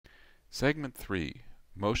Segment 3,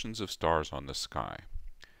 Motions of Stars on the Sky.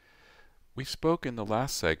 We spoke in the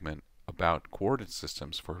last segment about coordinate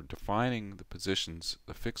systems for defining the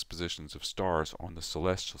fixed positions of stars on the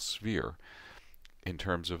celestial sphere in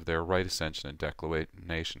terms of their right ascension and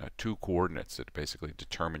declination, two coordinates that basically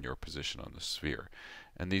determine your position on the sphere.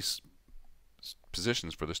 And these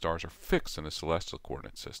positions for the stars are fixed in the celestial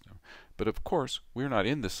coordinate system. But of course, we're not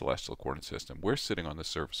in the celestial coordinate system. We're sitting on the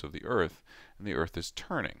surface of the Earth, and the Earth is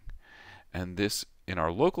turning. And this, in our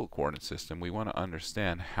local coordinate system, we want to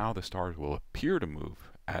understand how the stars will appear to move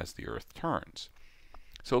as the Earth turns.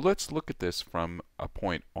 So let's look at this from a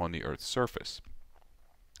point on the Earth's surface.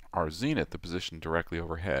 Our zenith, the position directly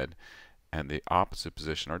overhead, and the opposite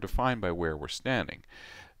position are defined by where we're standing.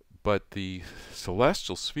 But the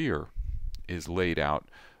celestial sphere is laid out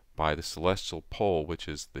by the celestial pole, which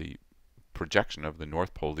is the projection of the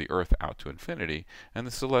north pole of the Earth out to infinity, and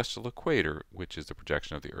the celestial equator, which is the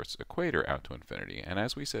projection of the Earth's equator out to infinity. And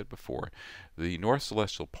as we said before, the north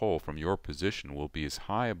celestial pole from your position will be as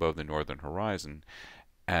high above the northern horizon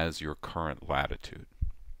as your current latitude.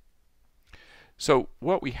 So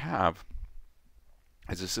what we have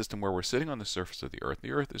is a system where we're sitting on the surface of the Earth.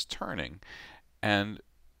 The Earth is turning, and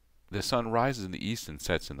the sun rises in the east and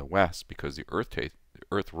sets in the west because the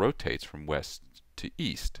Earth rotates from west to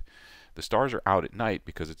east. The stars are out at night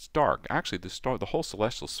because it's dark. Actually, the whole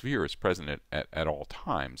celestial sphere is present at all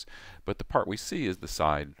times, but the part we see is the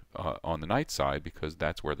side on the night side, because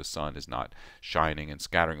that's where the sun is not shining and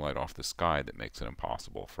scattering light off the sky that makes it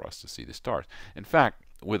impossible for us to see the stars. In fact,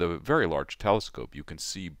 with a very large telescope, you can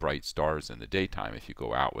see bright stars in the daytime. If you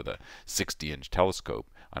go out with a 60-inch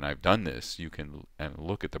telescope, and I've done this, you can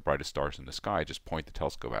look at the brightest stars in the sky, just point the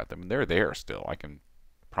telescope at them, and they're there still. I can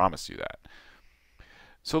promise you that.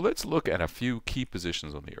 So let's look at a few key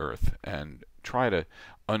positions on the Earth and try to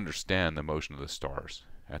understand the motion of the stars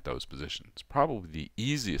at those positions. Probably the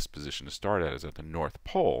easiest position to start at is at the North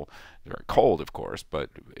Pole. It's very cold, of course,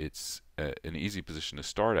 but it's an easy position to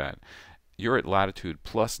start at. You're at latitude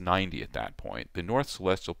plus 90 at that point. The North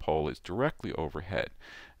Celestial Pole is directly overhead.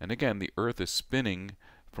 And again, the Earth is spinning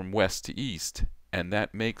from west to east, and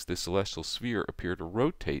that makes the celestial sphere appear to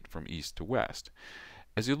rotate from east to west.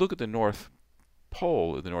 As you look at the North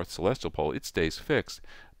Pole, the North Celestial Pole, it stays fixed,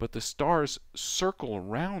 but the stars circle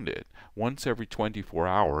around it once every 24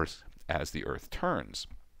 hours as the Earth turns,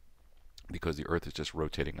 because the Earth is just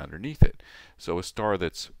rotating underneath it. So a star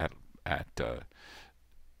that's at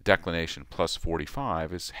declination plus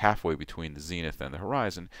 45 is halfway between the zenith and the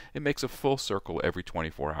horizon. It makes a full circle every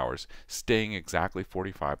 24 hours, staying exactly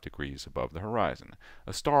 45 degrees above the horizon.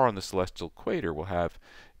 A star on the celestial equator will have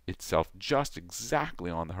itself just exactly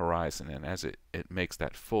on the horizon, and as it makes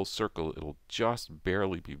that full circle, it'll just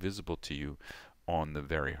barely be visible to you on the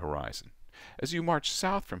very horizon. As you march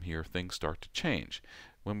south from here, things start to change.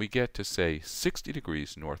 When we get to, say, 60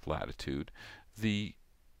 degrees north latitude, the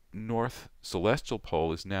North Celestial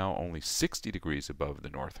Pole is now only 60 degrees above the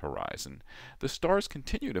north horizon. The stars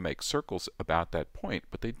continue to make circles about that point,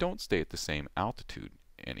 but they don't stay at the same altitude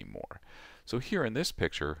anymore. So here in this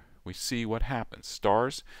picture, we see what happens.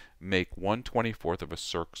 Stars make 1/24 of a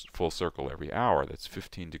full circle every hour. That's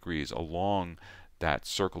 15 degrees along that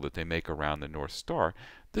circle that they make around the North Star.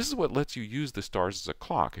 This is what lets you use the stars as a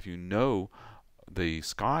clock. If you know the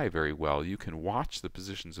sky very well, you can watch the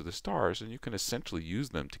positions of the stars, and you can essentially use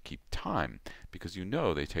them to keep time, because you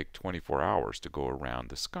know they take 24 hours to go around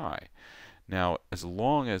the sky. Now, as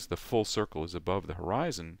long as the full circle is above the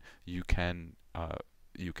horizon, you can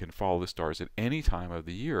follow the stars at any time of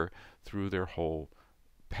the year through their whole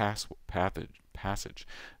passage.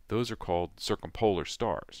 Those are called circumpolar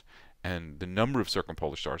stars. And the number of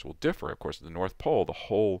circumpolar stars will differ. Of course, at the North Pole, the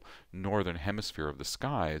whole northern hemisphere of the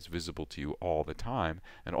sky is visible to you all the time,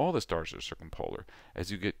 and all the stars are circumpolar.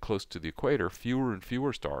 As you get close to the equator, fewer and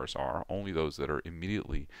fewer stars are, only those that are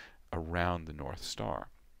immediately around the North Star.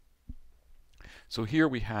 So here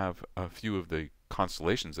we have a few of the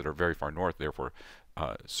constellations that are very far north, therefore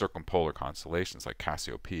circumpolar constellations like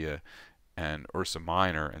Cassiopeia and Ursa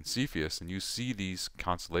Minor and Cepheus, and you see these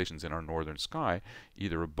constellations in our northern sky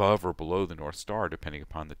either above or below the North Star, depending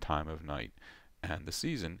upon the time of night and the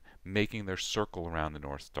season, making their circle around the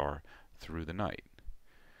North Star through the night.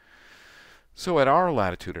 So at our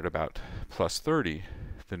latitude, at about plus 30,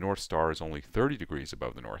 the North Star is only 30 degrees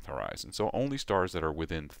above the north horizon. So only stars that are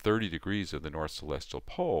within 30 degrees of the North Celestial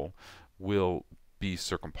Pole will be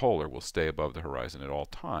circumpolar, will stay above the horizon at all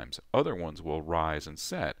times. Other ones will rise and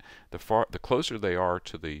set. The closer they are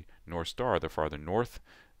to the North Star, the farther north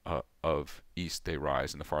of east they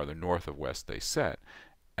rise, and the farther north of west they set.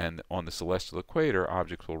 And on the celestial equator,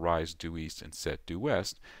 objects will rise due east and set due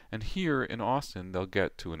west. And here in Austin, they'll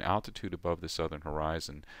get to an altitude above the southern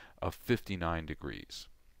horizon of 59 degrees.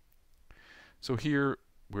 So here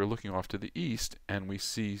we're looking off to the east, and we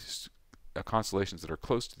see constellations that are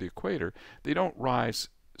close to the equator. They don't rise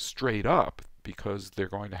straight up because they're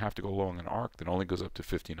going to have to go along an arc that only goes up to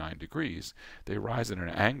 59 degrees. They rise at an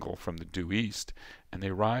angle from the due east, and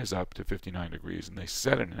they rise up to 59 degrees, and they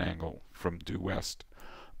set at an angle from due west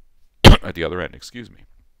at the other end, excuse me.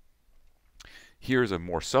 Here's a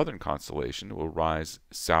more southern constellation. It will rise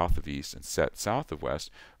south of east and set south of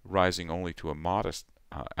west, rising only to a modest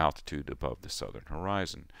altitude above the southern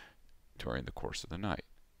horizon during the course of the night.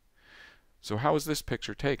 So how is this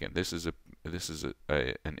picture taken? This is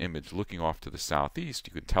an image looking off to the southeast.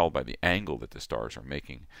 You can tell by the angle that the stars are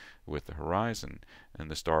making with the horizon,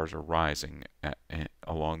 and the stars are rising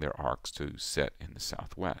along their arcs to set in the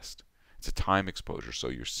southwest. It's a time exposure, so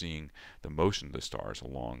you're seeing the motion of the stars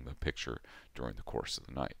along the picture during the course of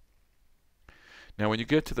the night. Now, when you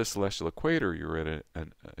get to the celestial equator, you're at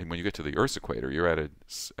and when you get to the Earth's equator, you're at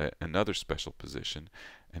another special position.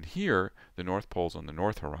 And here, the North Pole's on the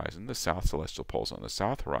north horizon, the South Celestial Pole's on the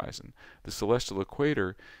south horizon. The celestial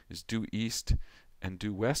equator is due east and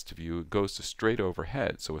due west of you. It goes to straight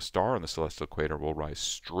overhead. So a star on the celestial equator will rise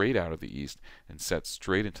straight out of the east and set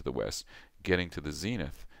straight into the west, getting to the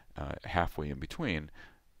zenith halfway in between.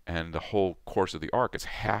 And the whole course of the arc, it's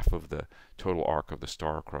half of the total arc of the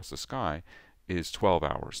star across the sky, is 12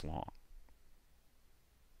 hours long.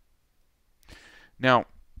 Now,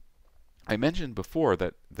 I mentioned before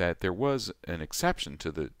that there was an exception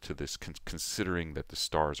to this, considering that the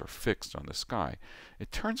stars are fixed on the sky.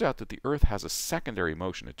 It turns out that the Earth has a secondary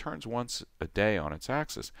motion. It turns once a day on its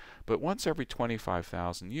axis, but once every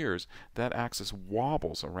 25,000 years, that axis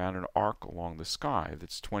wobbles around an arc along the sky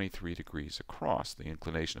that's 23 degrees across, the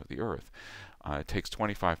inclination of the Earth. It takes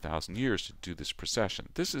 25,000 years to do this precession.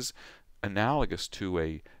 This is analogous to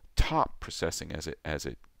a top precessing as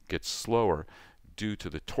it gets slower due to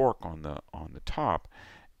the torque on the top,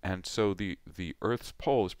 and so the Earth's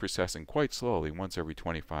pole is precessing quite slowly once every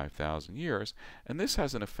 25,000 years, and this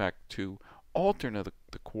has an effect to alter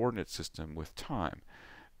the coordinate system with time.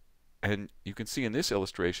 And you can see in this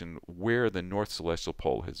illustration where the North Celestial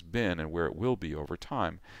Pole has been and where it will be over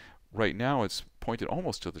time. Right now it's pointed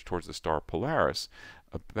almost towards the star Polaris.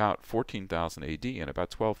 About 14,000 AD, in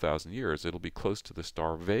about 12,000 years, it'll be close to the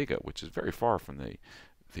star Vega, which is very far from the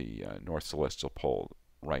North Celestial Pole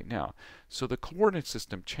right now. So the coordinate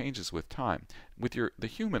system changes with time. With the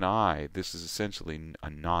human eye, this is essentially a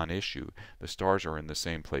non-issue. The stars are in the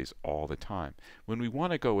same place all the time. When we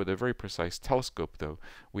want to go with a very precise telescope, though,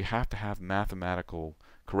 we have to have mathematical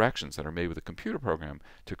corrections that are made with a computer program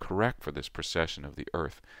to correct for this precession of the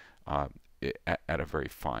Earth at a very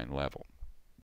fine level.